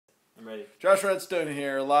ready. Josh Redstone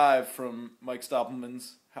here, live from Mike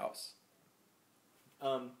Stoppelman's house.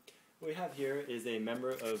 What we have here is a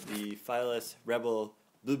member of the phylus Rebel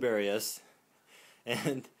Blueberryus,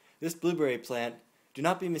 and this blueberry plant, do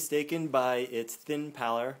not be mistaken by its thin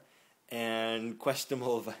pallor and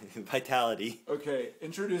questionable vitality. Okay,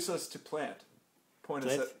 introduce us to plant. Point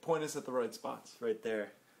us at the right spots. Right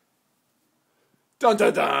there. Dun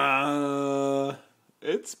dun dun!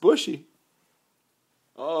 It's bushy.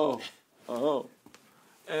 Oh.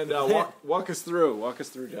 And walk us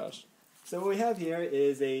through, Josh. So what we have here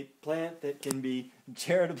is a plant that can be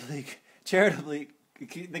charitably,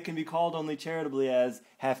 that can be called only charitably as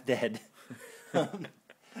half dead.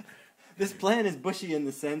 This plant is bushy in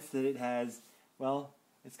the sense that it has, well,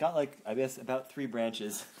 it's got like, I guess, about 3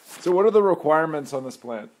 branches. So what are the requirements on this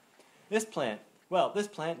plant? This plant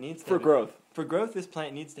needs to For growth. For growth, this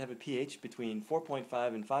plant needs to have a pH between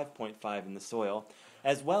 4.5 and 5.5 in the soil,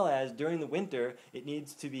 as well as during the winter, it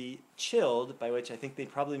needs to be chilled, by which I think they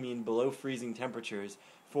probably mean below freezing temperatures,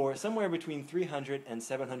 for somewhere between 300 and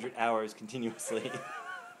 700 hours continuously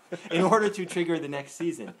in order to trigger the next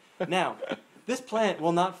season. Now, this plant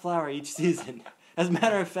will not flower each season. As a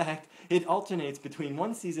matter of fact, it alternates between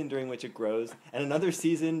one season during which it grows and another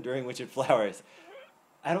season during which it flowers.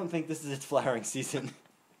 I don't think this is its flowering season.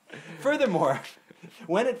 Furthermore,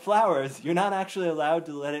 when it flowers, you're not actually allowed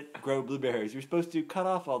to let it grow blueberries. You're supposed to cut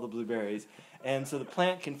off all the blueberries, and so the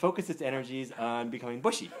plant can focus its energies on becoming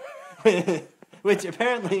bushy. Which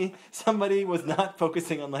apparently somebody was not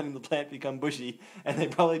focusing on letting the plant become bushy, and they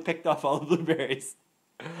probably picked off all the blueberries.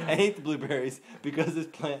 I hate the blueberries because this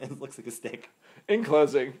plant looks like a stick. In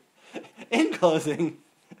closing,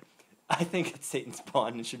 I think it's Satan's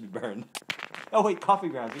spawn and should be burned. Oh wait, coffee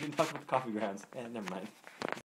grounds. We didn't talk about the coffee grounds. Never mind.